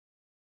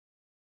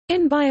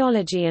In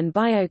biology and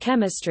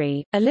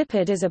biochemistry, a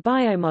lipid is a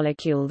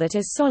biomolecule that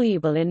is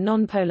soluble in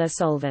nonpolar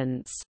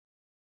solvents.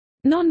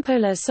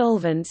 Nonpolar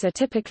solvents are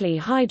typically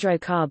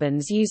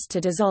hydrocarbons used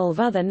to dissolve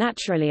other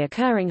naturally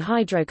occurring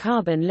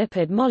hydrocarbon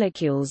lipid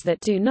molecules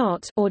that do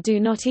not, or do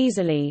not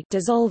easily,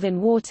 dissolve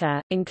in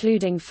water,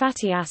 including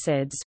fatty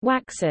acids,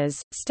 waxes,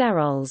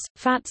 sterols,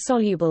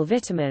 fat-soluble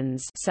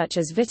vitamins such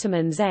as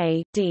vitamins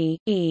A, D,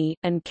 E,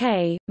 and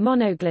K,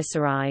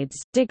 monoglycerides,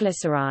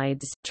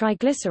 diglycerides,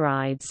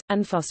 triglycerides,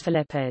 and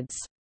phospholipids.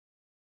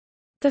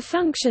 The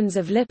functions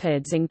of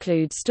lipids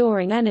include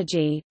storing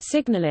energy,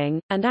 signaling,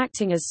 and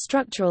acting as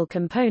structural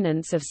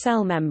components of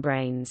cell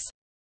membranes.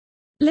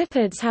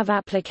 Lipids have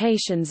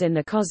applications in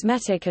the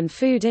cosmetic and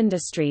food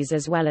industries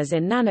as well as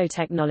in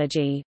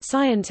nanotechnology.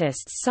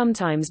 Scientists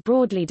sometimes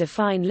broadly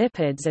define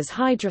lipids as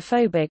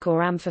hydrophobic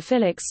or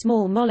amphiphilic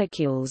small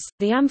molecules.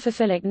 The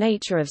amphiphilic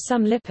nature of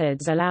some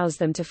lipids allows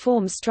them to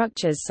form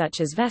structures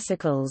such as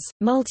vesicles,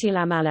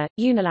 multilamellar,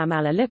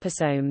 unilamellar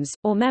liposomes,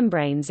 or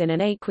membranes in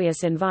an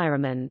aqueous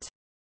environment.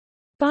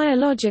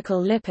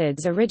 Biological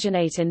lipids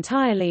originate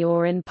entirely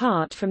or in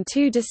part from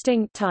two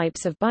distinct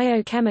types of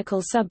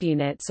biochemical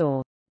subunits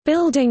or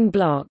building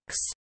blocks,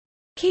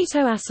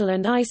 ketoacyl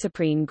and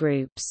isoprene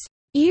groups.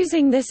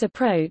 Using this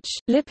approach,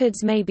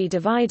 lipids may be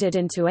divided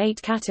into 8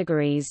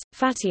 categories: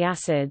 fatty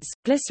acids,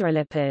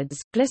 glycerolipids,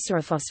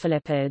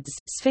 glycerophospholipids,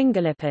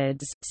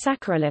 sphingolipids,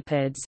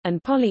 saccharolipids,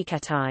 and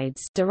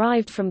polyketides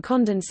derived from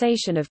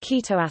condensation of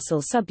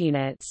ketoacyl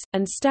subunits,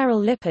 and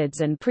sterol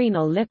lipids and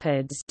Prenol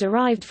lipids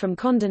derived from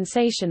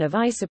condensation of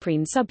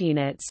isoprene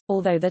subunits,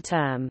 although the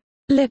term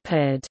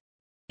lipid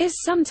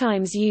is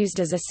sometimes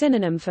used as a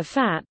synonym for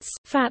fats.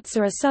 Fats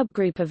are a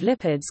subgroup of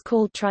lipids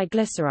called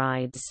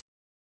triglycerides.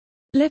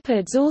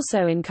 Lipids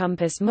also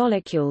encompass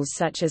molecules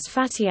such as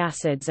fatty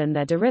acids and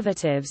their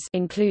derivatives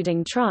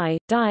including tri,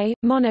 di,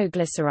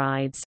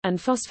 monoglycerides, and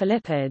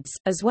phospholipids,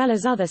 as well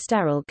as other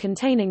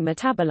sterol-containing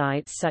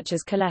metabolites such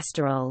as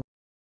cholesterol.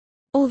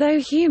 Although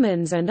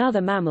humans and other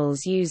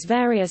mammals use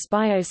various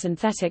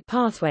biosynthetic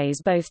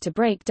pathways both to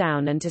break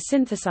down and to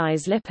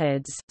synthesize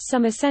lipids,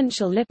 some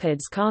essential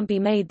lipids can't be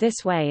made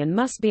this way and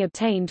must be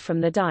obtained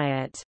from the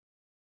diet.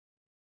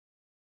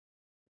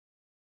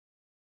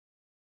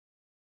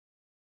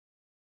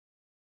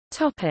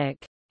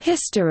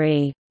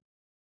 History.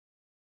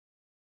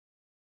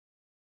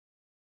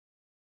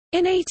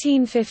 In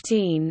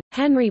 1815,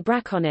 Henry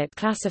Braconnot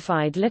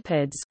classified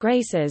lipids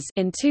greases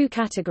in 2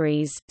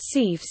 categories: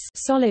 siefs,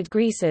 solid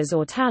greases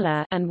or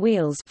tallow, and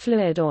wheels,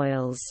 fluid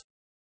oils.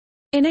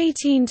 In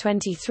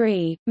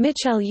 1823,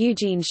 Michel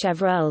Eugene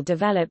Chevreul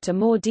developed a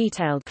more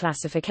detailed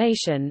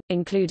classification,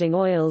 including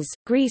oils,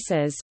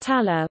 greases,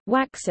 tallow,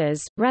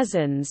 waxes,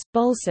 resins,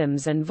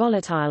 balsams and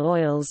volatile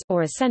oils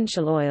or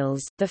essential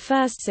oils. The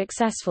first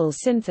successful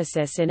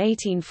synthesis in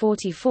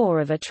 1844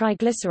 of a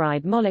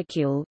triglyceride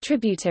molecule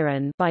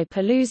tributyrene by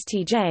Palouse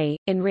T.J.,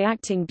 in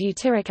reacting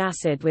butyric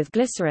acid with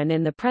glycerin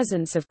in the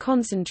presence of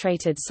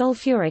concentrated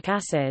sulfuric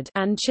acid,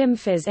 and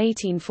Chim-Phys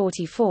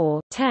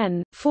 1844,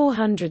 10,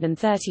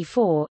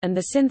 434, and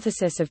the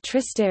synthesis of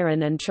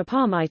tristirine and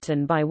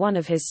troparmitin by one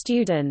of his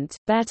student,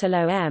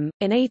 Berthelot M.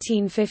 In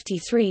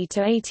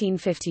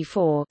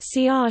 1853–1854,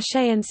 C.R.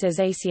 Sciences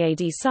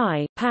ACAD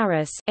Sci,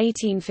 Paris,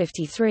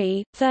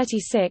 1853,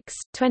 36,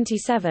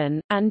 27,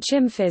 and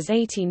Chim-Phys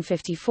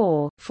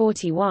 1854,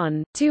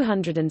 41,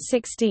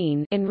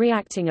 216 in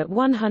reacting at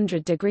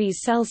 100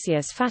 degrees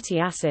Celsius fatty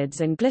acids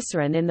and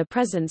glycerin in the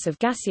presence of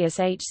gaseous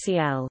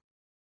HCl.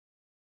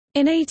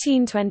 In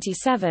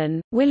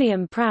 1827,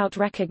 William Prout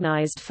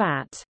recognized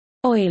fat,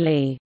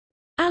 oily,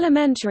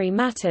 alimentary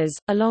matters,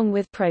 along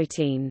with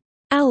protein,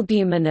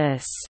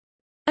 albuminous,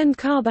 and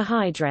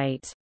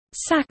carbohydrate,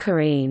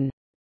 saccharine,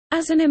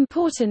 as an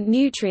important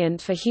nutrient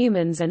for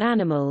humans and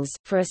animals.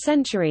 For a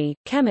century,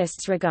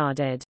 chemists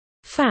regarded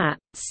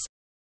fats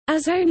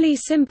as only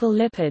simple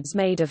lipids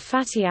made of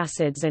fatty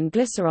acids and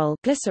glycerol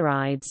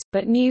glycerides,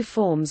 but new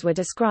forms were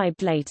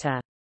described later.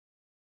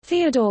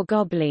 Theodore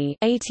Gobley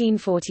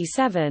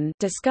 1847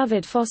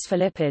 discovered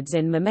phospholipids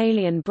in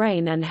mammalian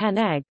brain and hen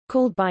egg,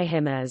 called by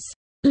him as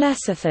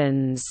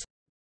lecithins.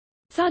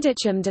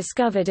 Thudichem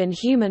discovered in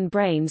human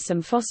brain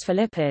some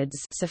phospholipids,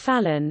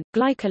 cephalin,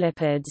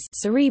 glycolipids,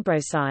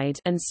 cerebroside,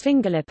 and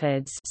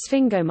sphingolipids,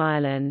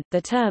 sphingomyelin.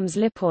 The terms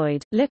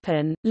lipoid,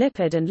 lipin,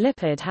 lipid, and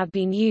lipid have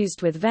been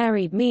used with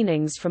varied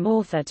meanings from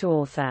author to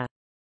author.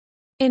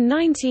 In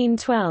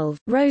 1912,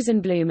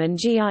 Rosenblum and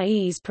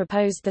Gies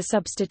proposed the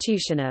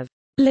substitution of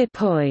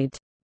lipoid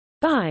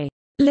by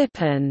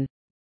lipin.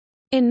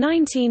 In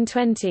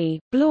 1920,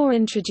 Bloor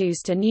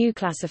introduced a new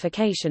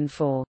classification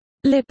for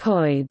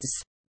lipoids: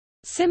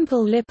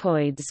 simple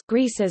lipoids,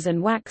 greases and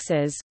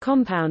waxes;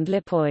 compound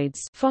lipoids,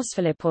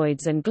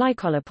 phospholipids and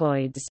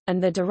glycolipids;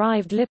 and the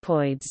derived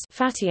lipoids,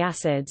 fatty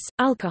acids,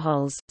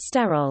 alcohols,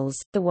 sterols.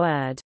 The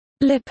word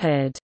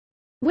lipid,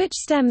 which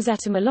stems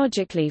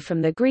etymologically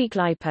from the Greek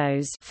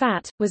lipos,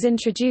 fat, was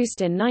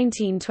introduced in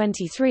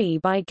 1923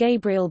 by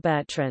Gabriel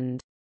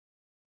Bertrand.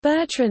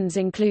 Bertrand's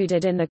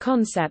included in the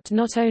concept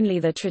not only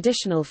the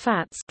traditional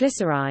fats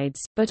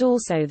glycerides, but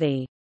also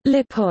the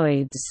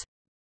lipoids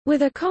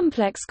with a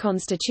complex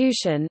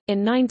constitution.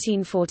 In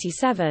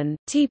 1947,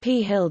 T.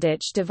 P.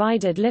 Hilditch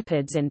divided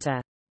lipids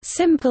into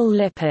simple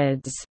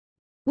lipids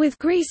with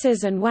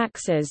greases and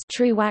waxes,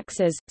 true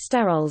waxes,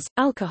 sterols,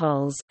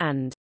 alcohols,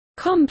 and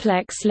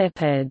complex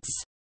lipids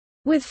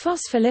with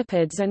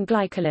phospholipids and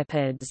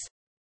glycolipids.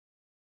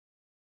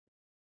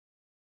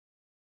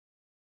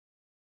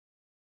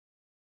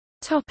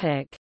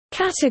 Topic: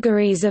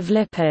 Categories of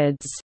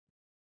lipids.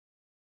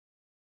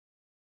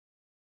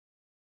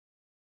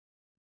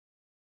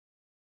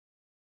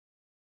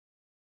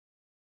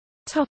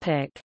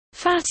 Topic: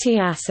 Fatty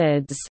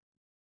acids.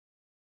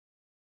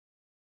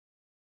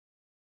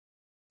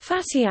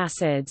 Fatty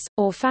acids,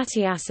 or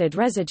fatty acid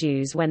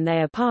residues when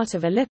they are part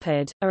of a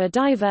lipid, are a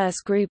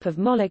diverse group of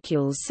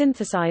molecules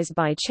synthesized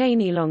by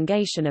chain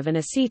elongation of an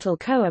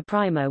acetyl-CoA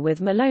primer with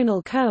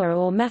malonyl-CoA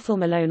or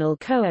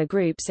methylmalonyl-CoA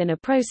groups in a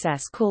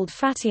process called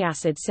fatty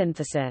acid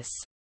synthesis.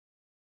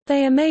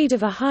 They are made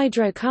of a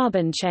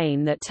hydrocarbon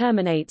chain that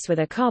terminates with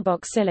a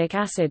carboxylic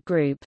acid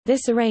group.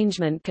 This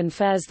arrangement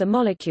confers the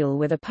molecule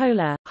with a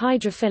polar,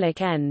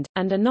 hydrophilic end,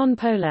 and a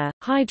nonpolar,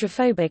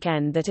 hydrophobic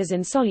end that is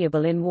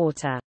insoluble in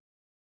water.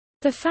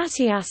 The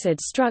fatty acid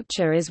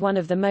structure is one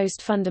of the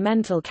most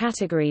fundamental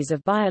categories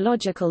of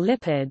biological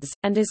lipids,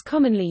 and is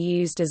commonly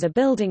used as a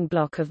building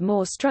block of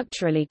more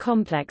structurally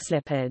complex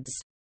lipids.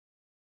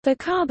 The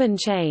carbon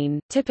chain,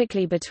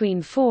 typically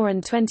between 4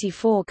 and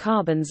 24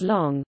 carbons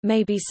long,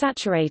 may be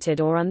saturated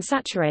or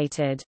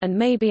unsaturated, and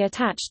may be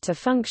attached to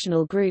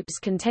functional groups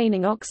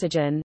containing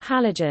oxygen,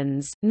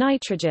 halogens,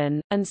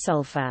 nitrogen, and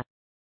sulfur.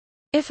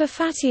 If a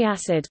fatty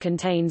acid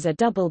contains a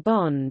double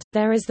bond,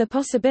 there is the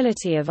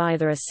possibility of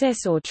either a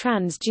cis or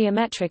trans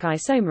geometric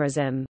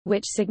isomerism,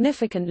 which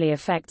significantly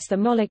affects the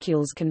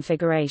molecule's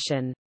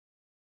configuration.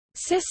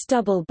 Cis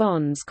double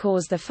bonds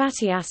cause the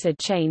fatty acid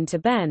chain to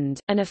bend,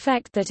 an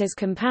effect that is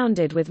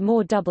compounded with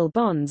more double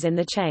bonds in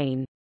the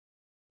chain.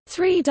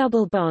 3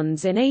 double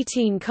bonds in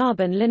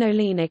 18-carbon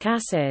linolenic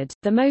acid,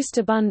 the most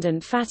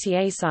abundant fatty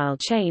acyl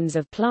chains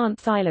of plant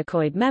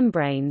thylakoid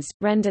membranes,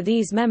 render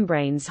these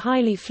membranes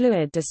highly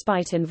fluid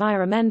despite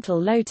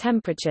environmental low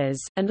temperatures,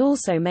 and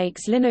also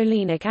makes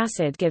linolenic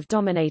acid give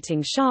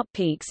dominating sharp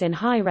peaks in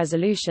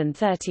high-resolution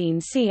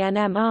 13C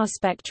NMR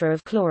spectra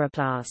of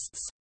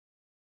chloroplasts.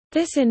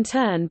 This in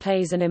turn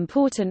plays an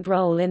important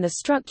role in the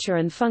structure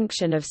and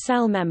function of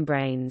cell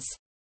membranes.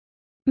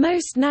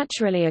 Most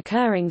naturally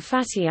occurring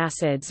fatty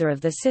acids are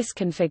of the cis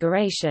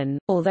configuration,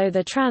 although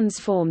the trans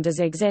form does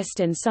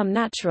exist in some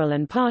natural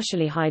and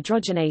partially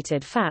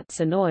hydrogenated fats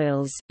and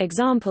oils.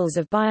 Examples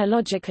of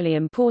biologically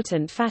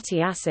important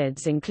fatty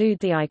acids include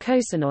the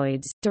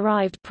eicosanoids,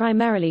 derived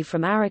primarily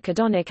from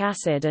arachidonic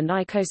acid and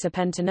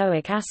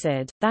eicosapentaenoic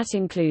acid, that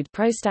include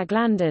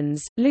prostaglandins,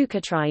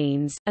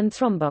 leukotrienes, and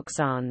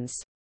thromboxanes.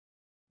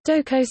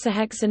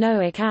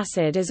 Docosahexaenoic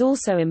acid is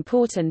also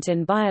important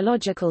in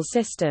biological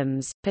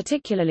systems,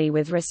 particularly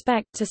with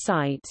respect to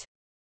site.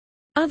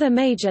 Other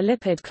major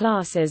lipid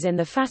classes in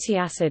the fatty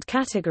acid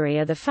category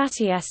are the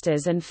fatty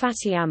esters and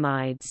fatty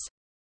amides.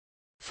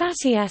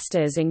 Fatty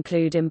esters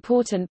include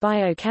important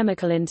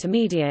biochemical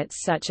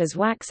intermediates such as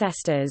wax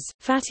esters,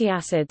 fatty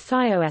acid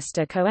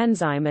thioester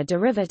coenzyme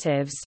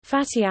derivatives,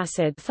 fatty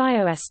acid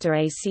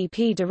thioester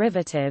ACP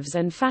derivatives,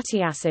 and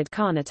fatty acid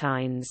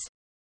carnitines.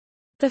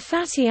 The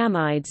fatty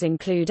amides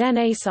include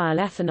N-acyl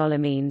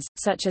ethanolamines,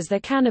 such as the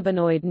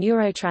cannabinoid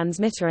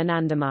neurotransmitter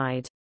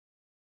anandamide.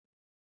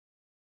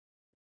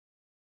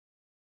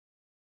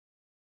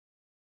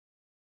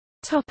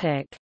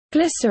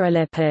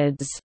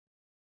 Glycerolipids.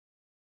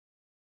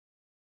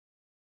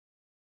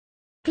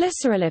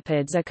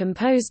 Glycerolipids are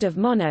composed of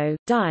mono,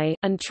 di,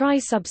 and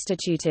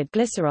tri-substituted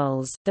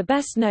glycerols, the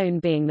best known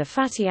being the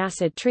fatty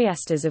acid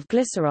triesters of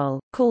glycerol,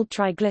 called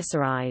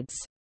triglycerides.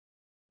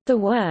 The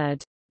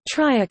word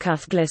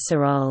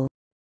triacylglycerol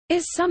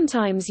is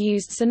sometimes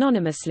used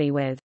synonymously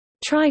with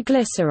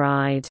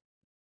triglyceride.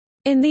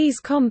 In these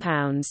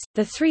compounds,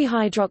 the 3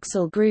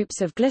 hydroxyl groups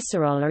of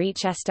glycerol are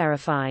each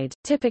esterified,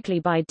 typically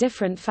by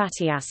different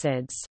fatty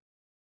acids.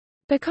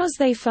 Because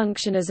they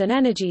function as an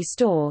energy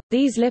store,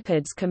 these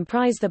lipids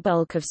comprise the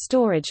bulk of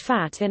storage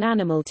fat in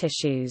animal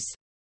tissues.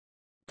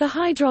 The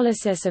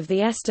hydrolysis of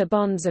the ester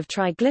bonds of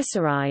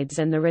triglycerides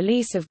and the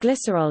release of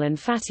glycerol and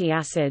fatty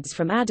acids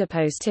from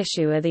adipose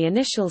tissue are the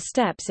initial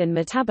steps in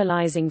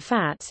metabolizing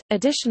fat.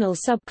 Additional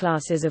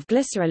subclasses of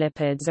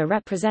glycerolipids are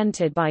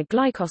represented by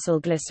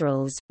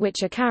glycosylglycerols,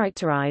 which are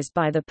characterized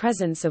by the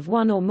presence of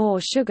one or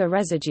more sugar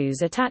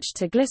residues attached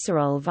to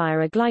glycerol via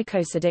a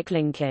glycosidic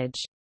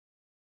linkage.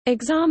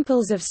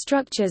 Examples of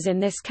structures in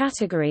this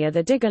category are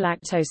the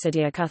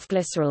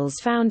digalactosidiocuthglycerols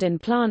found in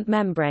plant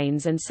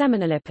membranes and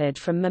seminolipid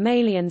from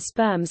mammalian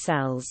sperm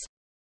cells.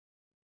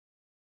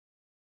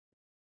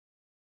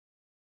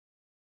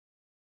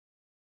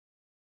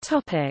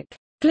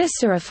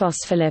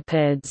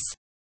 Glycerophospholipids.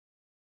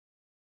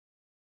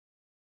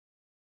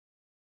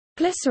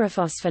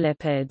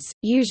 Glycerophospholipids,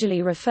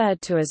 usually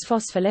referred to as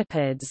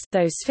phospholipids,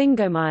 though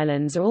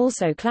sphingomyelins are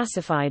also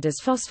classified as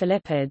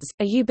phospholipids,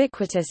 are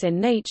ubiquitous in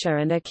nature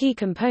and are key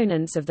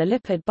components of the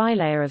lipid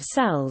bilayer of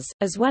cells,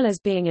 as well as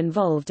being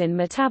involved in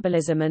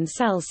metabolism and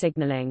cell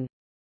signaling.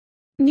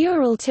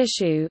 Neural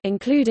tissue,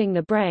 including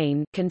the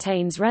brain,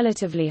 contains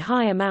relatively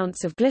high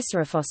amounts of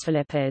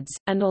glycerophospholipids,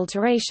 and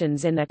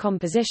alterations in their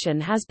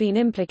composition has been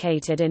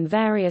implicated in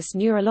various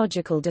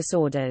neurological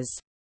disorders.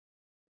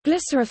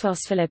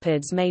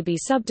 Glycerophospholipids may be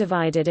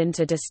subdivided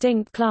into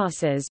distinct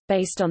classes,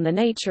 based on the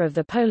nature of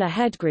the polar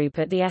head group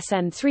at the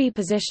SN3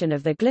 position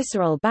of the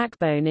glycerol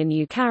backbone in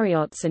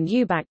eukaryotes and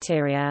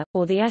eubacteria,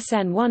 or the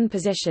SN1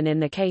 position in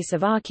the case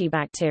of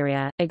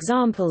archaebacteria.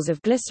 Examples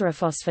of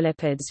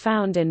glycerophospholipids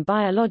found in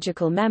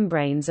biological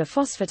membranes are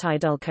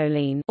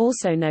phosphatidylcholine,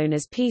 also known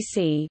as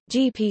PC,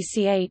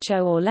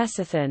 GPCHO or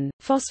lecithin,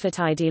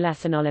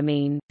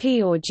 phosphatidylethanolamine,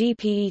 P or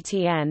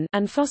GPETN,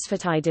 and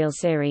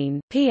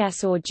phosphatidylserine,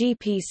 PS or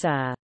GP.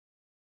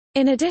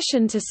 In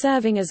addition to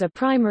serving as a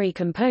primary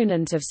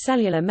component of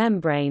cellular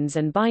membranes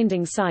and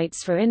binding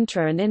sites for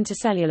intra- and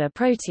intercellular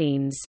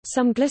proteins,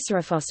 some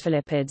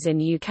glycerophospholipids in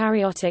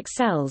eukaryotic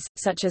cells,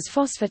 such as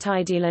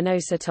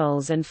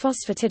phosphatidylanocytols and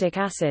phosphatidic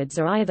acids,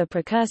 are either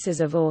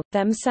precursors of or,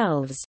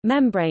 themselves,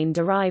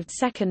 membrane-derived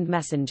second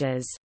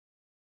messengers.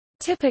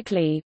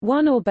 Typically,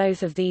 one or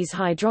both of these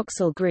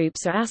hydroxyl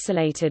groups are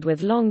acylated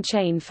with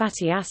long-chain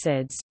fatty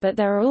acids, but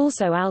there are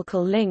also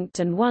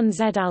alkyl-linked and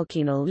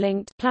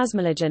 1Z-alkenyl-linked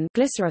plasmalogen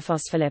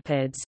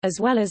glycerophospholipids,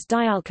 as well as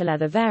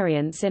dialkylether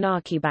variants in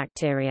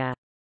archaebacteria.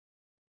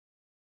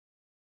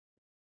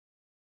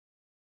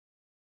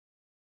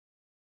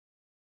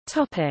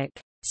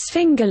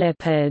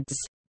 Sphingolipids.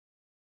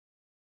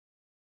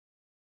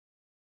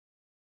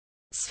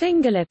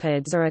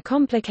 Sphingolipids are a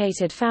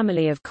complicated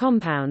family of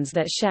compounds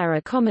that share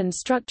a common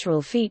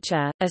structural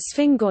feature, a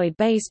sphingoid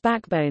base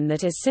backbone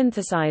that is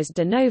synthesized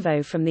de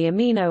novo from the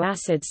amino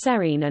acid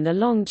serine and a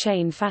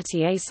long-chain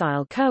fatty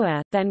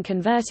acyl-CoA, then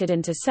converted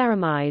into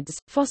ceramides,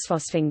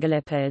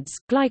 phosphosphingolipids,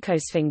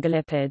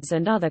 glycosphingolipids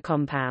and other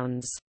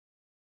compounds.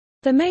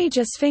 The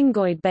major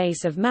sphingoid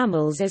base of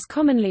mammals is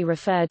commonly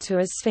referred to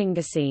as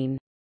sphingosine.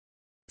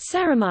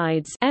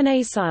 Ceramides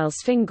N-acyl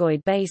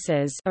sphingoid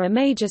bases are a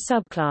major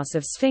subclass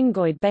of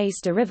sphingoid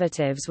base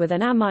derivatives with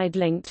an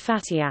amide-linked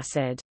fatty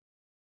acid.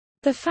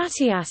 The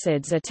fatty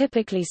acids are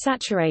typically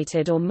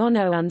saturated or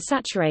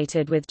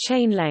mono-unsaturated with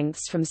chain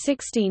lengths from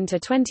 16 to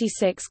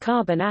 26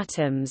 carbon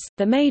atoms.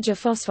 The major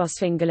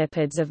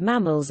phosphosphingolipids of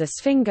mammals are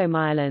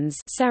sphingomyelins,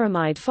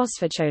 ceramide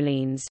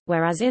phosphocholines,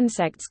 whereas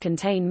insects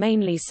contain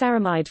mainly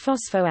ceramide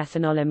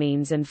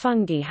phosphoethanolamines and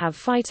fungi have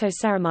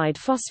phytoceramide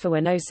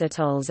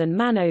phosphoinositols and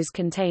mannose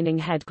containing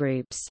head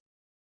groups.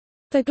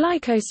 The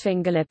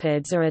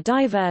glycosphingolipids are a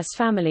diverse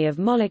family of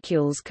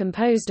molecules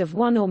composed of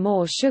one or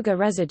more sugar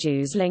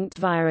residues linked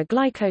via a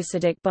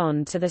glycosidic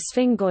bond to the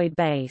sphingoid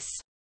base.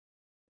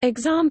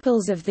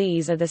 Examples of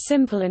these are the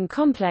simple and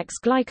complex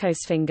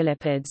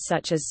glycosphingolipids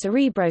such as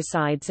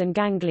cerebrosides and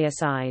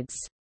gangliosides.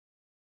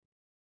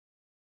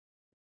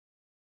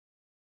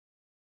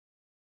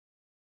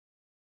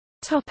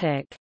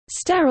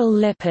 Sterol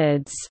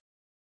lipids.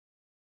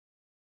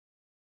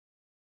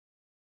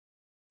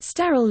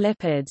 Sterol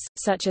lipids,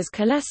 such as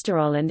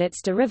cholesterol and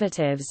its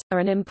derivatives, are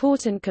an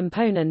important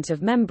component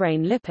of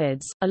membrane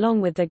lipids,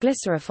 along with the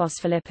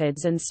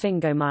glycerophospholipids and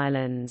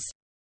sphingomyelins.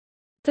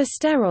 The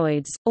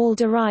steroids, all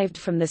derived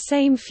from the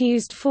same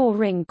fused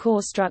 4-ring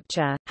core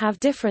structure, have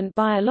different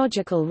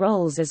biological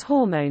roles as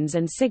hormones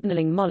and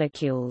signaling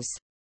molecules.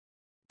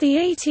 The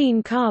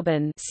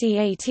 18-carbon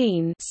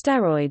C18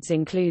 steroids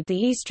include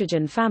the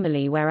estrogen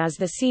family, whereas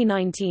the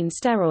C19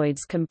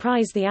 steroids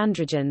comprise the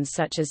androgens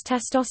such as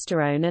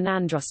testosterone and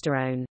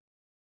androsterone.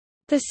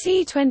 The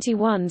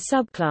C21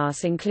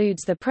 subclass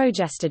includes the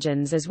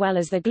progestogens as well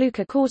as the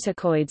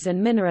glucocorticoids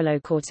and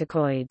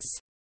mineralocorticoids.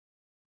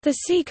 The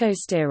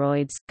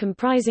corticosteroids,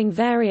 comprising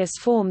various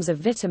forms of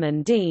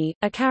vitamin D,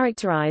 are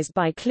characterized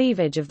by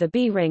cleavage of the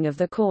B ring of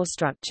the core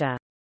structure.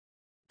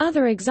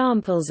 Other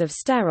examples of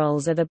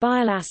sterols are the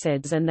bile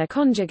acids and their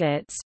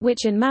conjugates,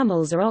 which in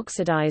mammals are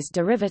oxidized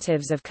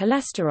derivatives of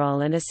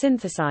cholesterol and are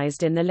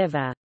synthesized in the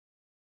liver.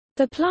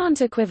 The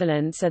plant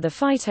equivalents are the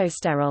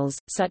phytosterols,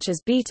 such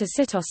as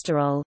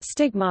beta-sitosterol,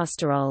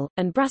 stigmasterol,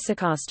 and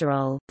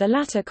brassicasterol. The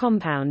latter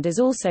compound is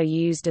also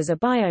used as a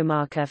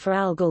biomarker for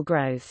algal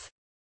growth.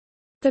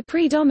 The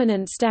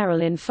predominant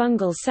sterol in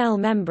fungal cell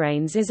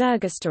membranes is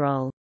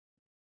ergosterol.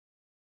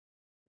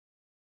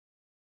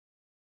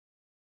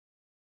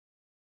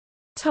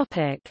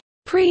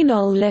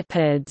 Prenol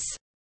lipids.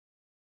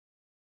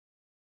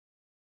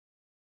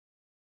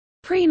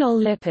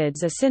 Prenol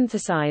lipids are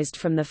synthesized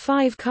from the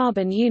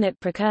 5-carbon unit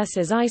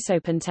precursors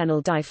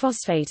isopentenyl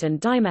diphosphate and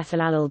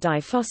dimethylallyl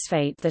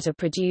diphosphate that are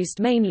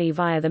produced mainly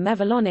via the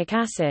mevalonic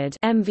acid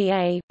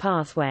 (MVA)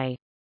 pathway.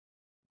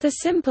 The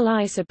simple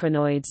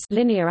isoprenoids,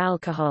 linear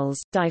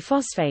alcohols,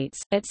 diphosphates,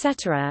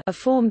 etc., are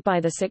formed by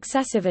the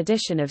successive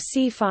addition of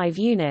C5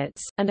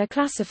 units, and are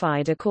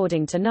classified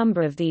according to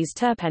number of these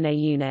terpene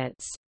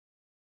units.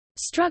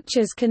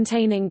 Structures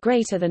containing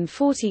greater than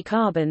 40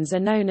 carbons are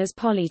known as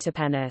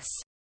polyterpenes.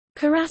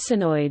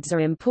 Carotenoids are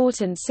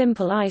important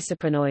simple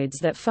isoprenoids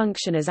that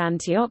function as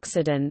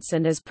antioxidants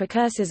and as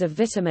precursors of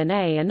vitamin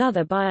A.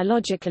 Another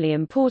biologically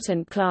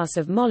important class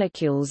of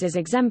molecules is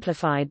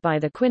exemplified by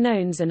the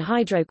quinones and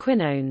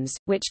hydroquinones,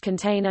 which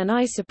contain an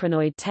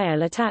isoprenoid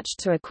tail attached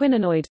to a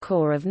quinonoid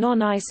core of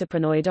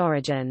non-isoprenoid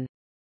origin.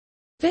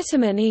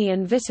 Vitamin E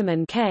and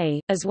vitamin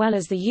K, as well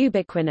as the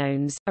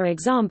ubiquinones, are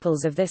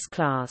examples of this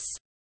class.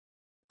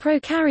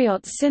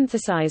 Prokaryotes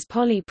synthesize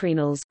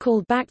polyprenols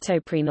called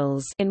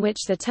bactoprenols in which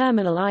the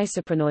terminal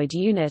isoprenoid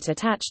unit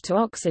attached to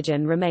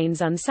oxygen remains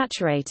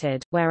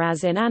unsaturated,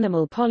 whereas in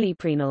animal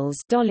polyprenols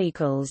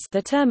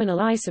the terminal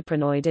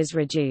isoprenoid is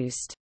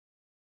reduced.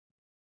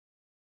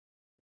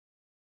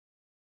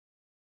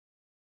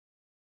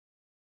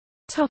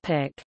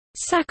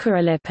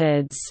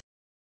 Saccharolipids.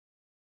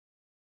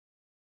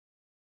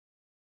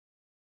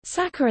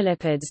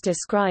 Saccharolipids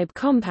describe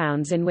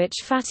compounds in which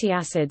fatty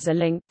acids are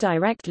linked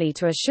directly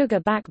to a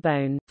sugar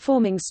backbone,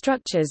 forming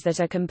structures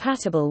that are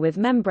compatible with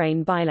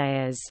membrane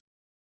bilayers.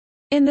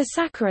 In the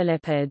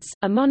saccharolipids,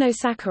 a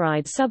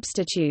monosaccharide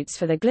substitutes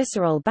for the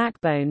glycerol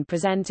backbone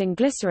presenting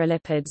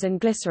glycerolipids and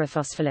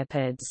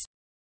glycerophospholipids.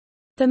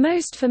 The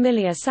most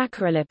familiar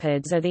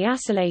saccharolipids are the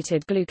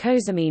acylated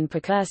glucosamine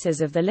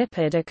precursors of the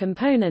lipid, a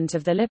component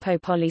of the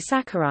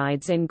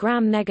lipopolysaccharides in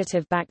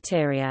gram-negative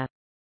bacteria.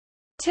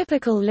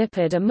 Typical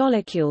lipid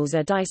molecules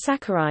are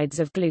disaccharides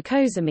of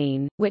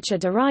glucosamine, which are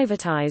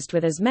derivatized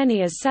with as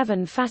many as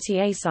 7 fatty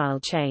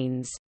acyl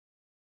chains.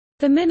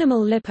 The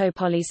minimal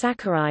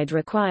lipopolysaccharide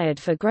required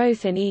for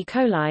growth in E.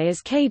 coli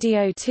is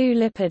KDO2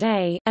 lipid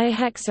A, a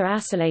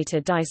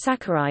hexaacylated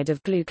disaccharide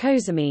of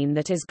glucosamine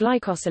that is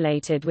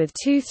glycosylated with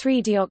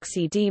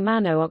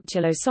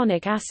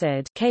 2,3-deoxy-D-manooctylosonic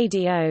acid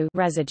 (KDO)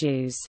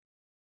 residues.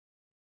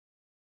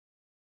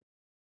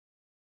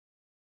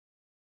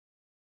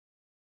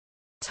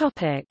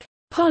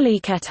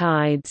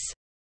 Polyketides.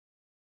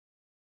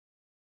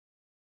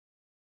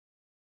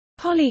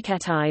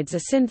 Polyketides are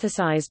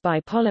synthesized by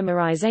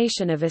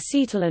polymerization of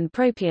acetyl and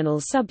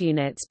propionyl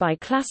subunits by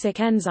classic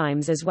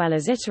enzymes as well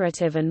as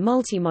iterative and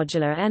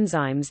multimodular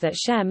enzymes that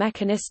share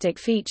mechanistic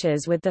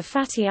features with the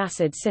fatty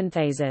acid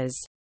synthases.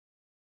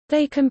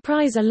 They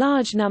comprise a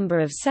large number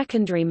of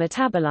secondary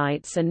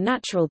metabolites and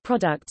natural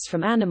products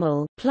from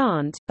animal,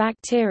 plant,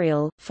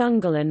 bacterial,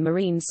 fungal and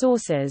marine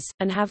sources,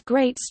 and have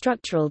great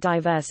structural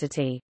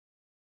diversity.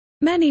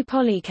 Many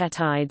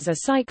polyketides are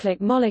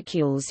cyclic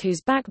molecules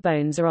whose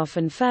backbones are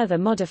often further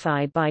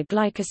modified by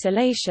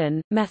glycosylation,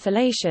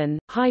 methylation,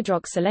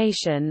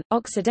 hydroxylation,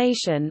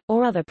 oxidation,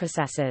 or other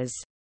processes.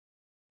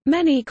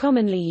 Many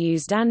commonly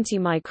used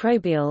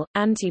antimicrobial,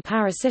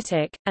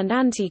 antiparasitic, and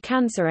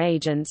anti-cancer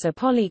agents are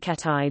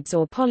polyketides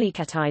or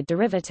polyketide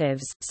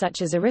derivatives,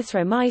 such as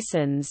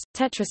erythromycins,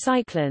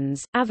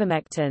 tetracyclines,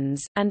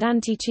 avermectins, and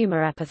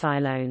antitumor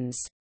epithylones.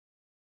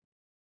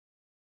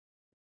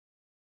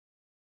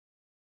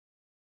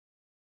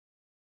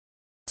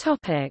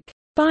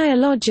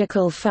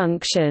 Biological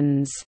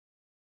functions.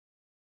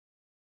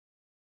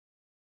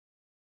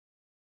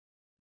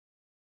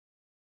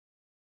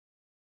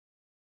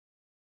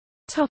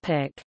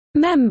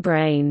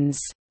 Membranes.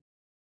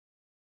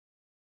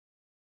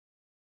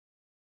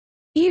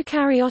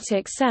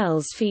 Eukaryotic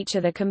cells feature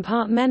the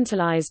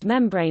compartmentalized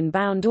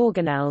membrane-bound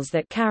organelles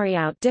that carry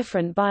out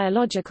different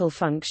biological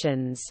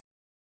functions.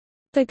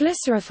 The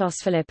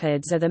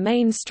glycerophospholipids are the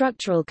main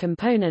structural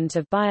component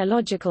of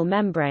biological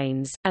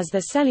membranes, as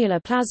the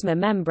cellular plasma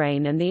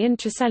membrane and the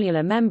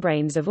intracellular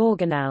membranes of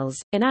organelles.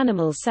 In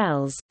animal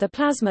cells, the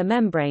plasma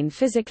membrane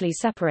physically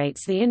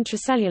separates the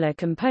intracellular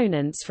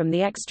components from the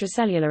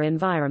extracellular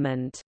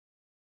environment.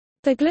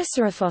 The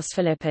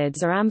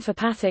glycerophospholipids are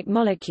amphipathic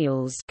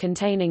molecules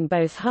containing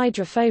both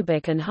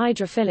hydrophobic and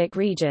hydrophilic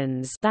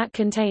regions that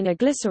contain a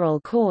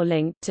glycerol core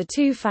linked to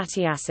two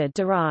fatty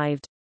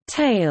acid-derived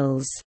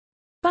tails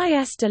by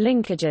ester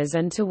linkages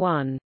and to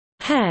one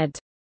head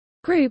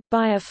group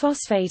by a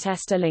phosphate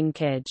ester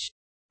linkage.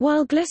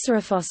 While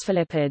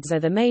glycerophospholipids are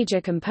the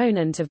major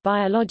component of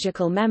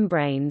biological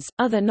membranes,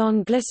 other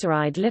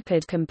non-glyceride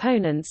lipid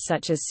components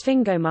such as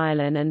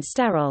sphingomyelin and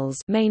sterols,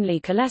 mainly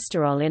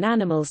cholesterol in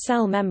animal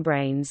cell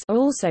membranes, are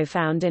also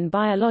found in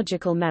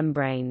biological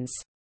membranes.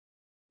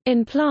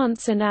 In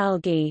plants and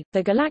algae,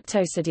 the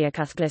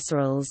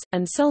galactosideocarglycerols,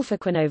 and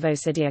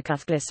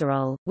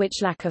sulfoquinovosideocarglycerol,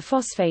 which lack a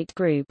phosphate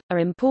group, are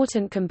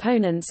important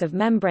components of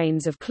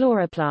membranes of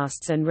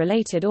chloroplasts and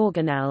related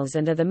organelles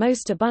and are the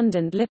most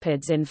abundant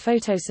lipids in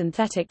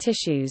photosynthetic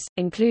tissues,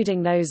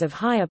 including those of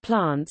higher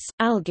plants,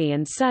 algae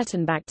and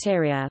certain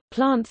bacteria.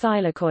 Plant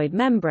thylakoid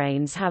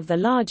membranes have the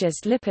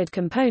largest lipid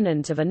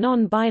component of a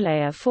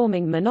non-bilayer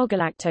forming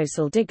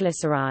monogalactosyl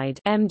diglyceride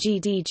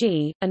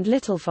 (MGDG) and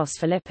little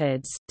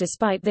phospholipids.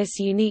 Despite this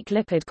unique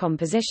lipid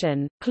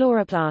composition,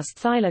 chloroplast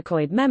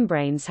thylakoid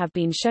membranes have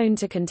been shown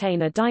to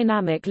contain a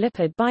dynamic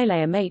lipid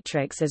bilayer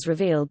matrix as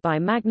revealed by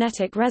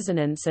magnetic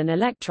resonance and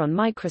electron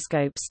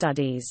microscope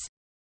studies.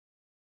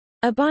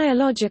 A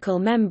biological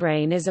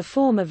membrane is a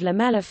form of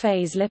lamellar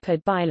phase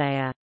lipid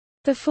bilayer.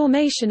 The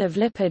formation of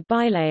lipid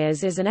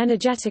bilayers is an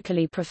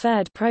energetically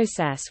preferred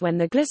process when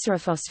the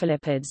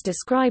glycerophospholipids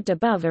described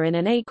above are in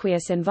an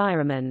aqueous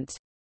environment.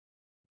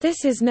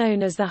 This is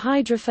known as the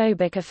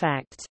hydrophobic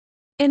effect.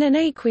 In an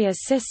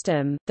aqueous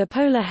system, the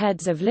polar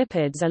heads of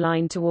lipids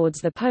align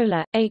towards the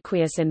polar,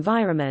 aqueous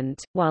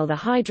environment, while the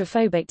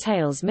hydrophobic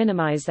tails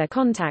minimize their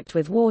contact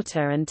with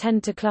water and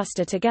tend to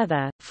cluster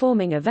together,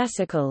 forming a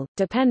vesicle.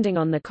 Depending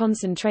on the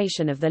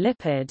concentration of the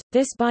lipid,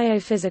 this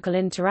biophysical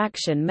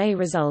interaction may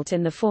result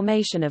in the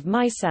formation of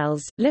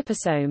micelles,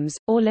 liposomes,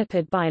 or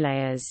lipid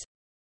bilayers.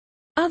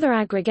 Other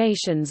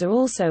aggregations are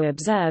also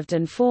observed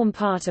and form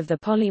part of the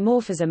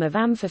polymorphism of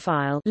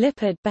amphiphile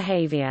lipid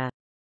behavior.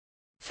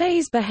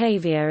 Phase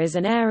behavior is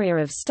an area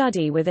of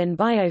study within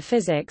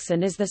biophysics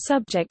and is the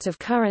subject of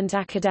current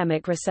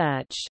academic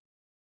research.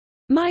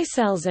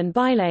 Micelles and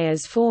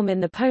bilayers form in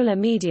the polar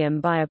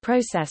medium by a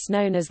process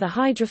known as the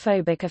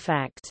hydrophobic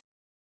effect.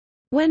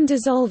 When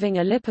dissolving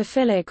a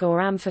lipophilic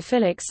or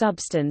amphiphilic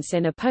substance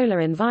in a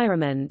polar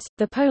environment,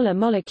 the polar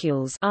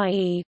molecules,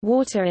 i.e.,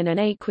 water in an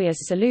aqueous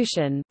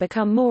solution,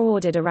 become more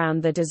ordered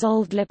around the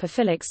dissolved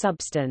lipophilic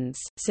substance,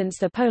 since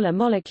the polar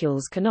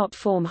molecules cannot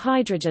form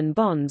hydrogen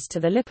bonds to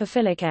the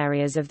lipophilic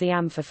areas of the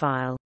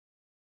amphiphile.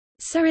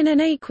 So in an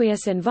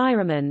aqueous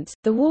environment,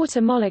 the water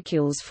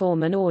molecules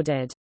form an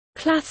ordered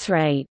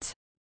clathrate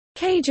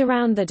cage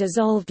around the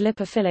dissolved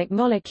lipophilic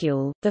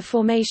molecule. The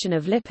formation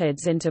of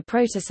lipids into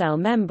protocell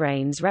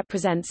membranes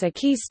represents a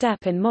key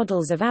step in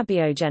models of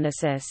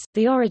abiogenesis,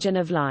 the origin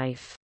of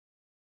life.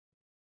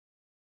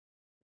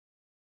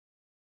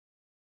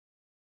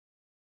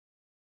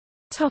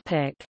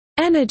 Topic: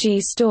 Energy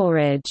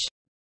storage.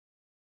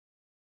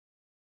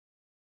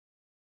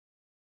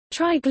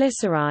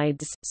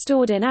 Triglycerides,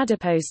 stored in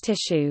adipose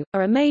tissue,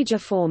 are a major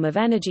form of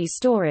energy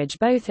storage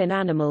both in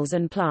animals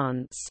and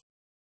plants.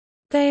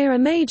 They are a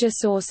major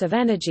source of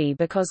energy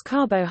because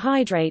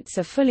carbohydrates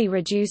are fully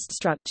reduced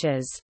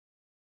structures.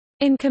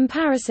 In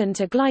comparison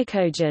to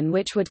glycogen,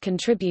 which would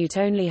contribute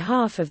only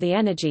half of the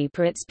energy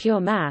per its pure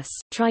mass,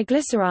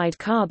 triglyceride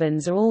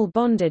carbons are all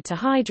bonded to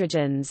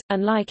hydrogens,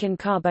 unlike in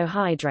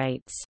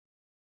carbohydrates.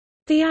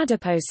 The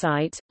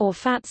adipocyte, or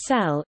fat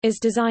cell, is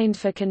designed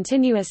for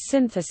continuous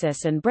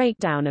synthesis and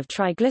breakdown of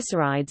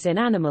triglycerides in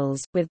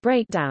animals, with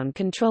breakdown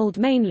controlled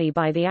mainly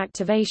by the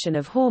activation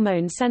of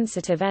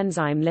hormone-sensitive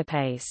enzyme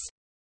lipase.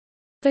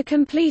 The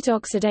complete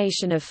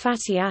oxidation of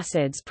fatty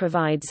acids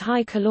provides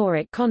high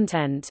caloric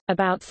content,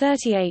 about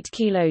 38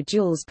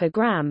 kJ per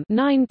gram,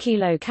 9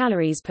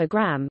 kilocalories per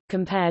gram,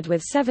 compared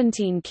with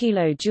 17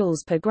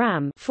 kJ per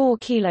gram, 4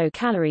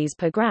 kilocalories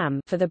per gram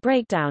for the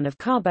breakdown of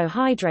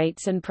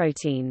carbohydrates and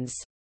proteins.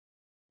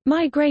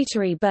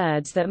 Migratory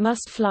birds that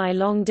must fly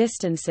long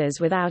distances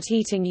without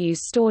eating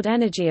use stored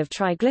energy of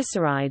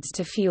triglycerides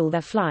to fuel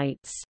their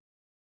flights.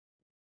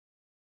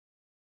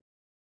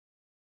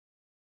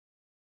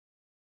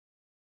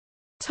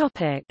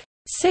 Topic: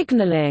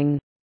 Signaling.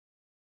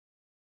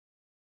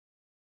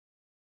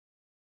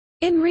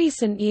 In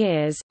recent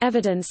years,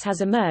 evidence has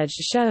emerged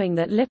showing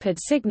that lipid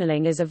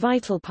signaling is a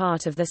vital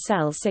part of the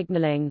cell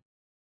signaling.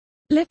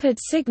 Lipid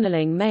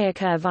signaling may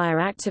occur via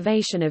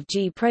activation of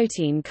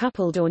G-protein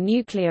coupled or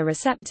nuclear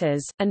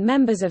receptors, and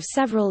members of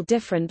several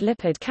different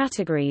lipid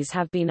categories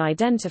have been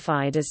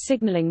identified as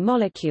signaling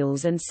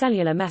molecules and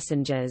cellular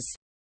messengers.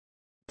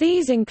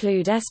 These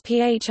include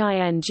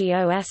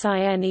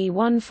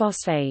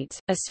sphingosine-1-phosphate,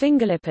 a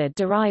sphingolipid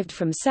derived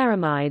from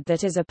ceramide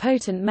that is a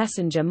potent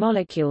messenger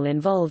molecule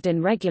involved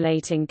in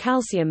regulating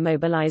calcium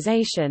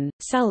mobilization,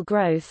 cell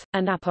growth,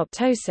 and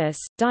apoptosis,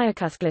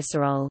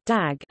 diacylglycerol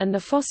 (DAG), and the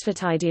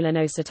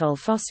phosphatidylinositol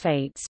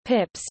phosphates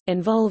 (PIPs),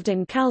 involved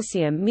in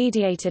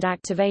calcium-mediated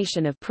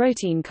activation of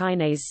protein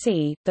kinase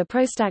C, the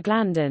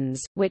prostaglandins,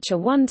 which are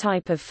one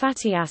type of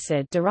fatty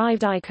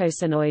acid-derived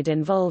eicosanoid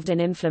involved in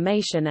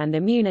inflammation and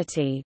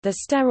immunity, the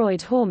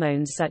steroid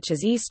hormones such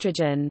as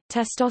estrogen,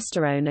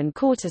 testosterone and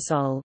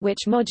cortisol,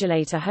 which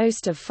modulate a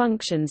host of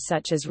functions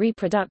such as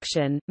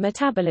reproduction,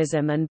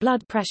 metabolism and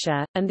blood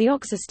pressure, and the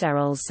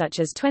oxysterols such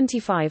as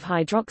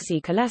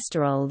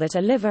 25-hydroxycholesterol that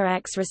are liver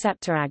X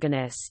receptor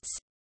agonists.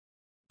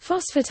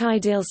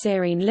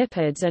 Phosphatidylserine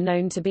lipids are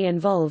known to be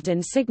involved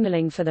in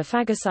signaling for the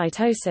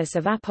phagocytosis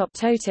of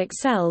apoptotic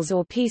cells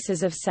or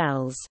pieces of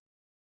cells.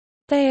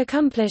 They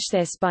accomplish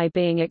this by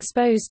being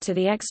exposed to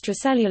the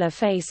extracellular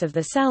face of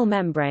the cell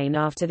membrane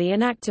after the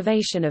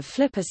inactivation of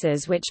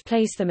flipases, which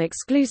place them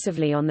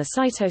exclusively on the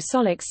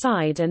cytosolic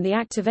side, and the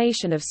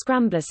activation of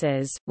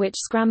scramblases, which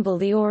scramble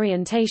the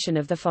orientation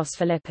of the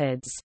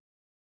phospholipids.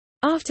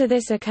 After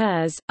this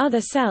occurs,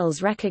 other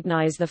cells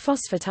recognize the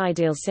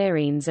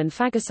phosphatidylserines and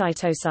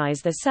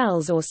phagocytosize the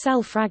cells or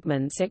cell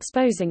fragments,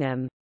 exposing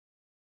them.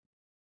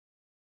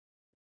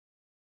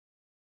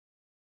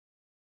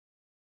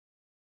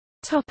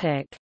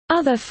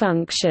 Other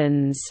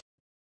functions.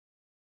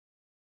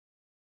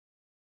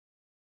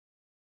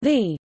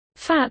 The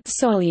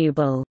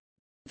fat-soluble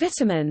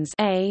vitamins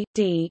A,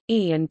 D,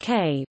 E and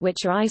K,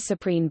 which are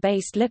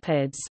isoprene-based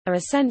lipids, are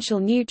essential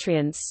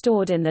nutrients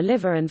stored in the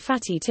liver and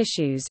fatty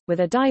tissues, with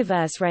a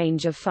diverse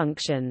range of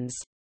functions.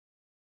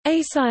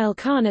 Acyl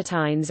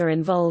carnitines are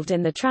involved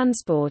in the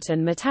transport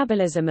and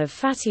metabolism of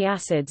fatty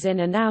acids in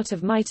and out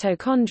of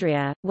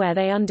mitochondria, where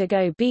they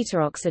undergo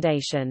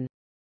beta-oxidation.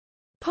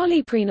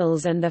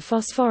 Polyprenols and the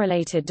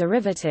phosphorylated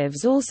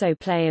derivatives also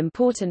play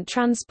important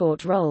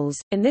transport roles,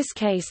 in this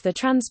case the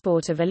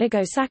transport of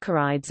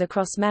oligosaccharides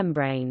across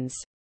membranes.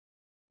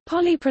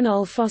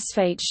 Polyprenol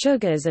phosphate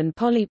sugars and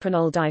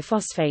polyprenol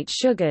diphosphate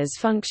sugars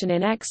function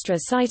in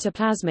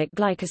extra-cytoplasmic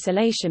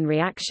glycosylation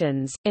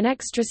reactions, in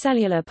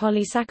extracellular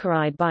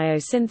polysaccharide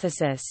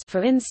biosynthesis,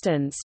 for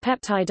instance,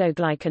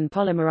 peptidoglycan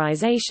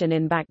polymerization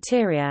in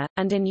bacteria,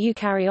 and in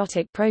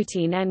eukaryotic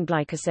protein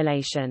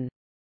N-glycosylation.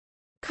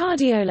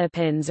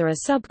 Cardiolipins are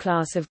a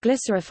subclass of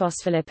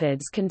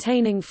glycerophospholipids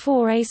containing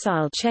 4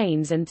 acyl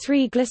chains and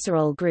 3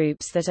 glycerol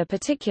groups that are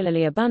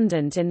particularly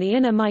abundant in the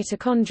inner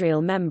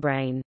mitochondrial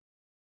membrane.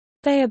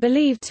 They are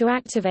believed to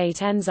activate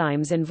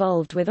enzymes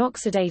involved with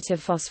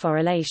oxidative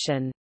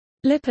phosphorylation.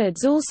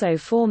 Lipids also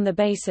form the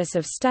basis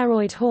of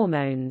steroid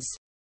hormones.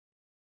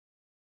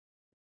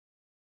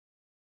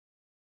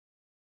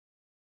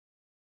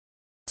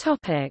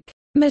 Topic: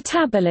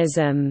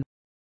 Metabolism.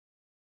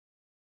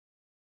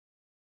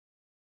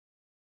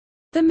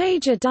 The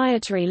major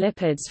dietary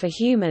lipids for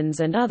humans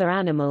and other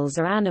animals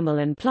are animal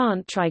and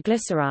plant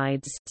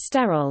triglycerides,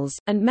 sterols,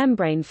 and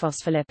membrane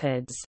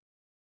phospholipids.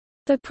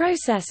 The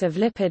process of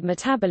lipid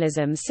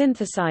metabolism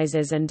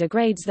synthesizes and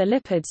degrades the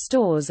lipid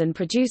stores and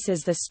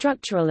produces the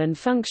structural and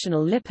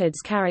functional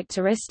lipids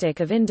characteristic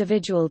of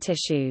individual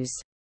tissues.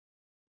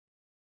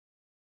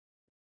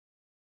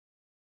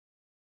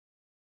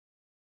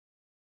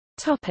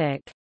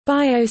 Topic: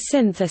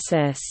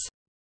 Biosynthesis.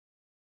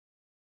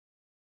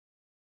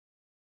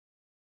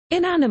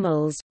 In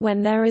animals,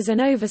 when there is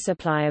an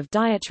oversupply of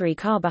dietary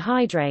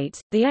carbohydrate,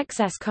 the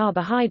excess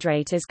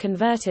carbohydrate is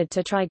converted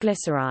to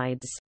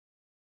triglycerides.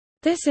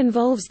 This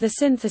involves the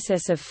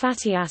synthesis of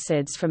fatty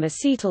acids from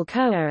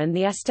acetyl-CoA and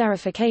the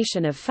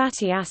esterification of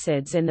fatty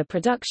acids in the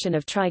production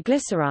of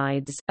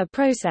triglycerides, a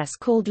process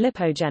called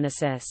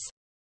lipogenesis.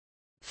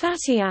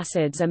 Fatty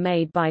acids are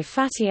made by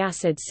fatty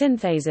acid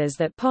synthases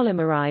that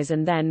polymerize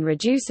and then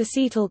reduce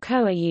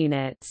acetyl-CoA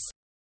units.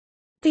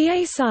 The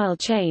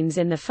acyl chains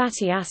in the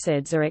fatty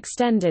acids are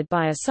extended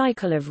by a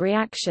cycle of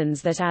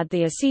reactions that add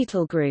the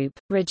acetyl group,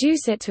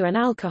 reduce it to an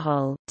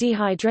alcohol,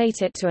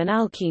 dehydrate it to an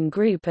alkene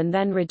group and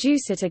then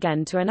reduce it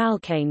again to an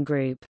alkane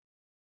group.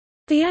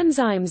 The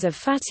enzymes of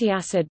fatty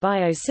acid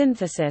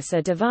biosynthesis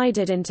are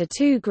divided into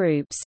 2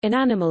 groups. In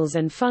animals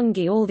and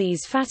fungi, all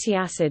these fatty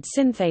acid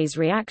synthase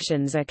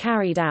reactions are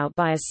carried out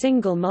by a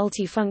single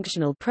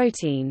multifunctional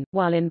protein,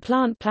 while in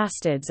plant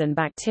plastids and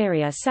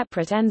bacteria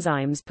separate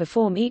enzymes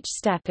perform each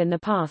step in the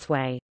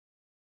pathway.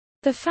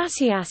 The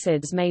fatty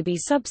acids may be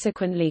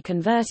subsequently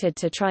converted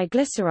to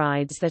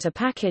triglycerides that are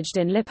packaged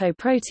in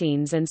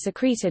lipoproteins and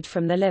secreted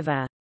from the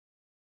liver.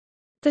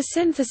 The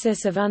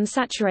synthesis of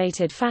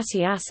unsaturated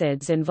fatty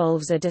acids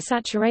involves a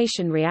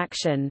desaturation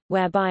reaction,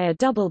 whereby a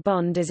double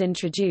bond is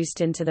introduced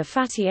into the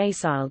fatty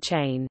acyl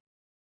chain.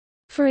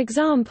 For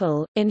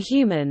example, in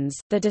humans,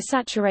 the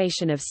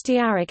desaturation of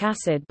stearic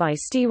acid by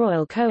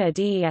steroyl-CoA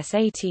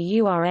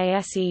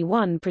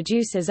desaturation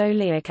produces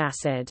oleic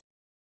acid.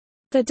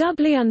 The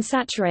doubly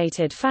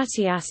unsaturated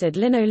fatty acid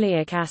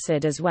linoleic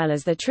acid as well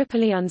as the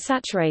triply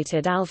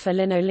unsaturated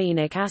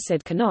alpha-linolenic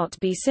acid cannot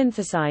be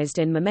synthesized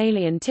in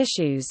mammalian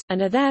tissues,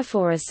 and are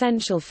therefore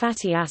essential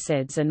fatty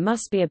acids and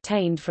must be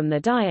obtained from the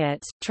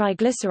diet.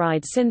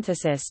 Triglyceride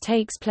synthesis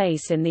takes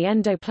place in the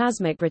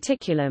endoplasmic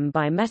reticulum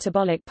by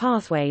metabolic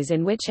pathways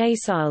in which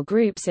acyl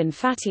groups in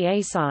fatty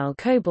acyl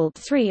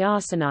cobalt-3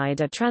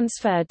 arsenide are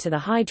transferred to the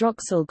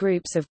hydroxyl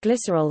groups of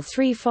glycerol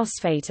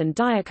 3-phosphate and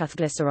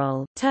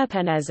diacylglycerol.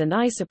 Terpenes and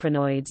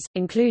isoprenoids,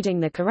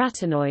 including the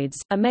carotenoids,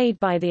 are made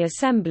by the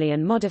assembly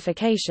and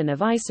modification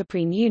of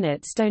isoprene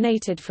units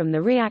donated from the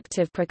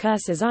reactive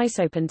precursors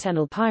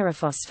isopentenyl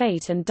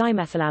pyrophosphate and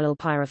dimethylallyl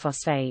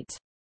pyrophosphate.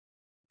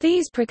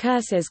 These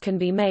precursors can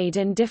be made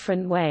in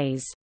different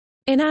ways.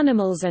 In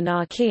animals and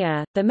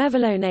archaea, the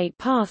mevalonate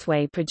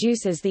pathway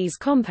produces these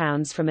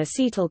compounds from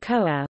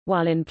acetyl-CoA,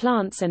 while in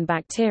plants and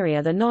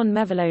bacteria the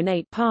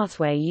non-mevalonate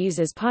pathway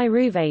uses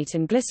pyruvate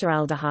and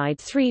glyceraldehyde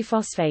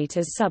 3-phosphate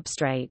as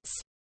substrates.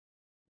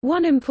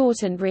 One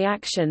important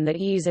reaction that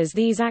uses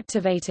these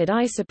activated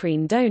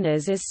isoprene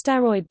donors is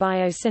steroid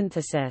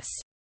biosynthesis.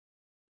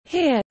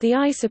 Here, the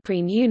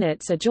isoprene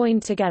units are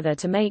joined together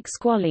to make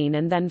squalene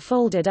and then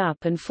folded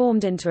up and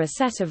formed into a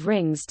set of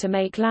rings to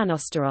make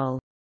lanosterol.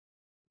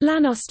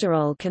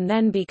 Lanosterol can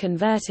then be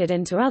converted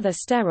into other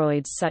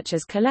steroids such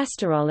as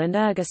cholesterol and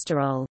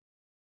ergosterol.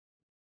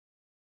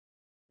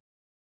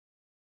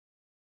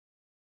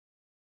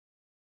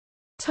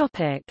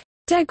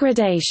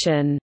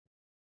 Degradation.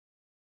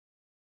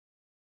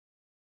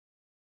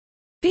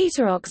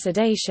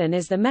 Beta-oxidation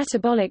is the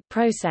metabolic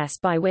process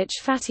by which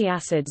fatty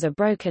acids are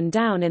broken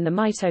down in the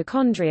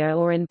mitochondria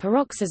or in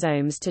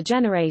peroxisomes to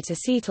generate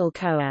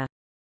acetyl-CoA.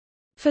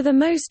 For the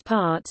most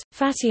part,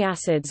 fatty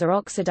acids are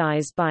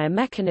oxidized by a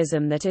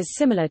mechanism that is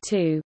similar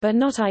to, but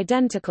not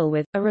identical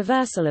with, a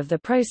reversal of the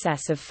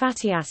process of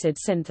fatty acid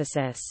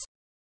synthesis.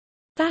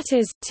 That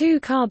is, two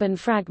carbon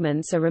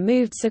fragments are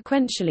removed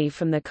sequentially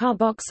from the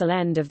carboxyl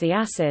end of the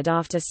acid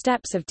after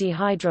steps of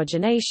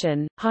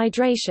dehydrogenation,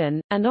 hydration,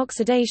 and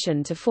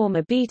oxidation to form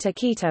a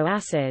beta-keto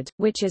acid,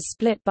 which is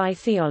split by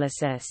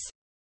thiolysis.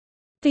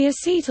 The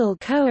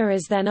acetyl-CoA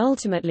is then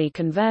ultimately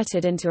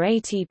converted into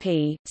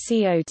ATP,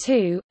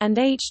 CO2, and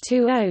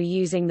H2O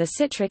using the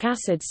citric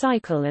acid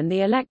cycle and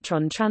the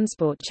electron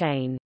transport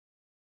chain.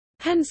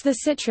 Hence the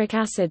citric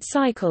acid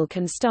cycle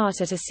can start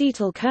at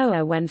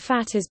acetyl-CoA when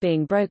fat is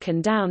being broken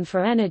down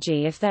for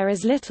energy if there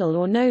is little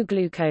or no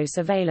glucose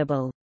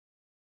available.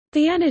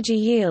 The energy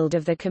yield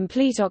of the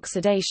complete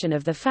oxidation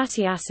of the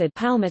fatty acid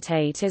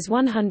palmitate is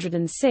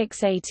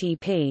 106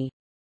 ATP.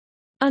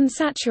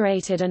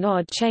 Unsaturated and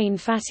odd-chain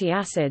fatty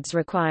acids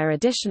require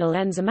additional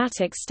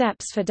enzymatic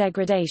steps for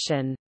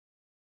degradation.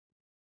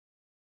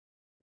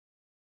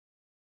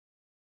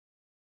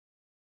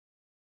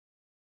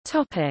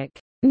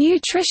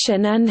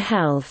 Nutrition and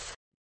health.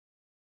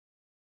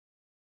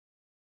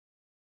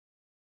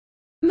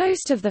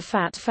 Most of the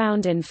fat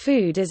found in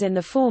food is in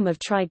the form of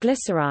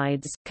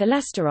triglycerides,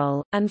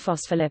 cholesterol, and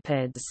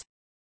phospholipids.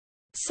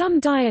 Some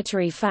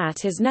dietary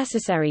fat is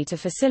necessary to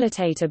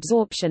facilitate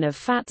absorption of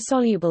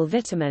fat-soluble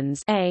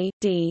vitamins A,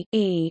 D,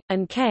 E,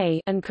 and K,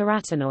 and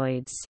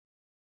carotenoids.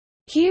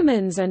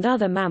 Humans and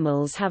other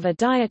mammals have a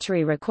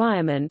dietary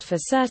requirement for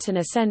certain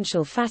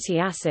essential fatty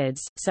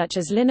acids, such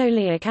as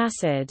linoleic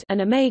acid, an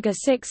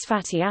omega-6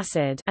 fatty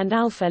acid, and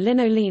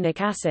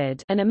alpha-linolenic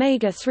acid, an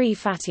omega-3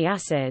 fatty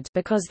acid,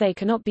 because they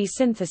cannot be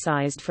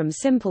synthesized from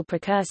simple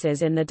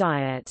precursors in the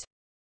diet.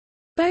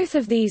 Both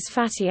of these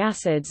fatty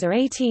acids are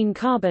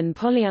 18-carbon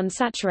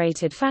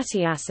polyunsaturated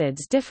fatty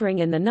acids differing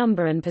in the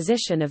number and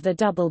position of the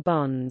double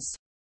bonds.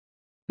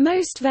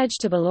 Most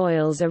vegetable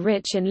oils are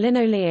rich in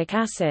linoleic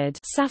acid,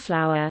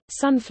 safflower,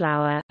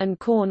 sunflower, and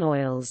corn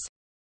oils.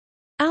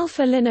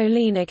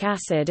 Alpha-linolenic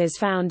acid is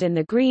found in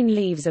the green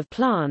leaves of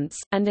plants,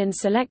 and in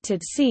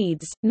selected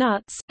seeds,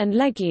 nuts, and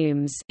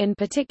legumes, in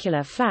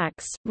particular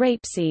flax,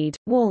 rapeseed,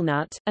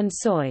 walnut, and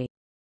soy.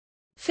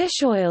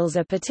 Fish oils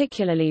are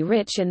particularly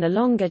rich in the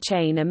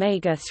longer-chain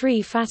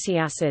omega-3 fatty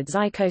acids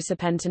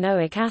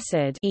eicosapentaenoic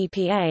acid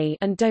 (EPA)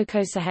 and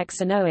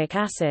docosahexaenoic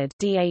acid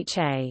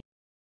 (DHA).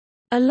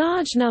 A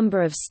large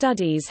number of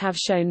studies have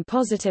shown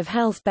positive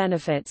health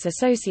benefits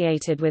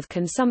associated with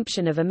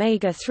consumption of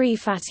omega-3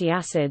 fatty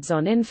acids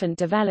on infant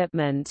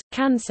development,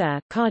 cancer,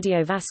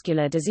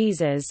 cardiovascular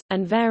diseases,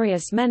 and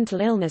various mental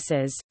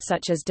illnesses,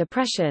 such as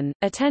depression,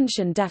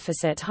 attention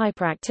deficit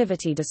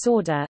hyperactivity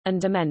disorder,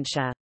 and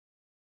dementia.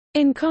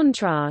 In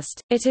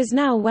contrast, it is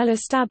now well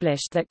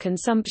established that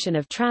consumption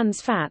of trans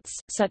fats,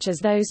 such as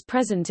those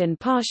present in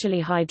partially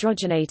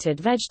hydrogenated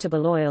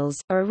vegetable oils,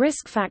 are a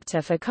risk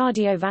factor for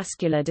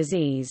cardiovascular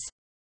disease.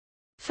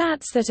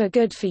 Fats that are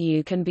good for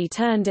you can be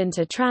turned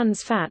into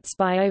trans fats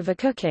by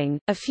overcooking.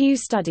 A few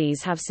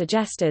studies have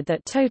suggested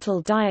that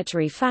total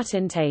dietary fat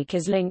intake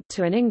is linked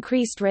to an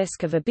increased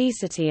risk of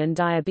obesity and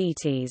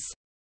diabetes.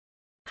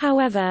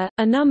 However,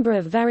 a number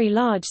of very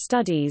large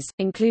studies,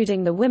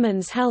 including the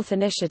Women's Health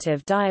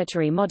Initiative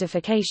Dietary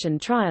Modification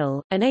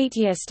Trial, an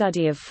 8-year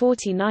study of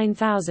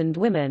 49,000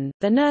 women,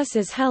 the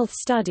Nurses' Health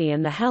Study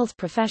and the Health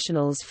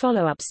Professionals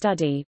Follow-up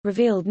Study,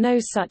 revealed no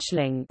such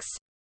links.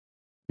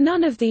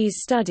 None of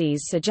these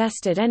studies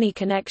suggested any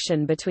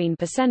connection between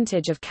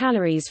percentage of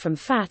calories from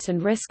fat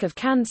and risk of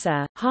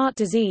cancer, heart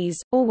disease,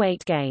 or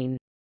weight gain.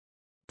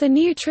 The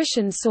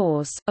Nutrition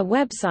Source, a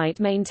website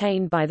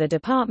maintained by the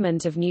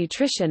Department of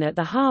Nutrition at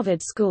the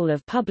Harvard School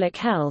of Public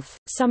Health,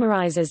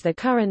 summarizes the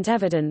current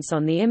evidence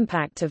on the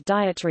impact of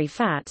dietary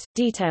fat.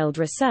 Detailed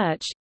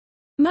research,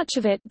 much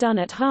of it done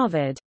at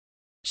Harvard,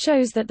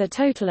 shows that the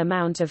total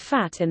amount of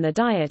fat in the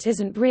diet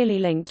isn't really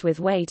linked with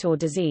weight or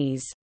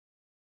disease.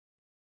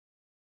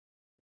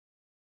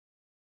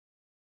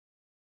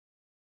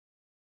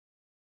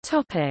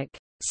 Topic: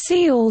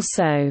 See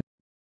also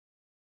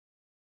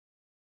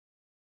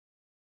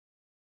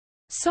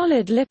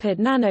solid lipid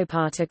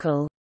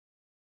nanoparticle,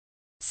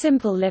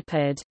 simple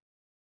lipid,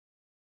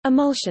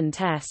 emulsion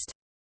test,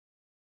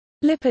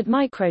 lipid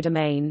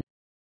microdomain,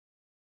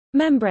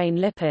 membrane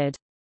lipid,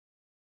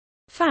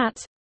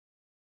 fat,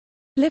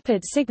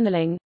 lipid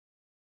signaling,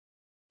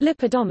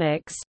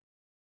 lipidomics,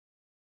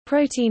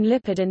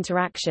 protein-lipid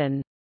interaction.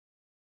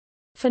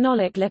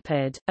 Phenolic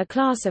lipid, a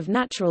class of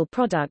natural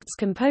products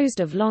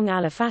composed of long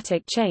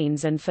aliphatic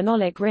chains and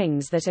phenolic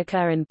rings that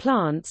occur in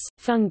plants,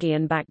 fungi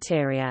and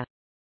bacteria.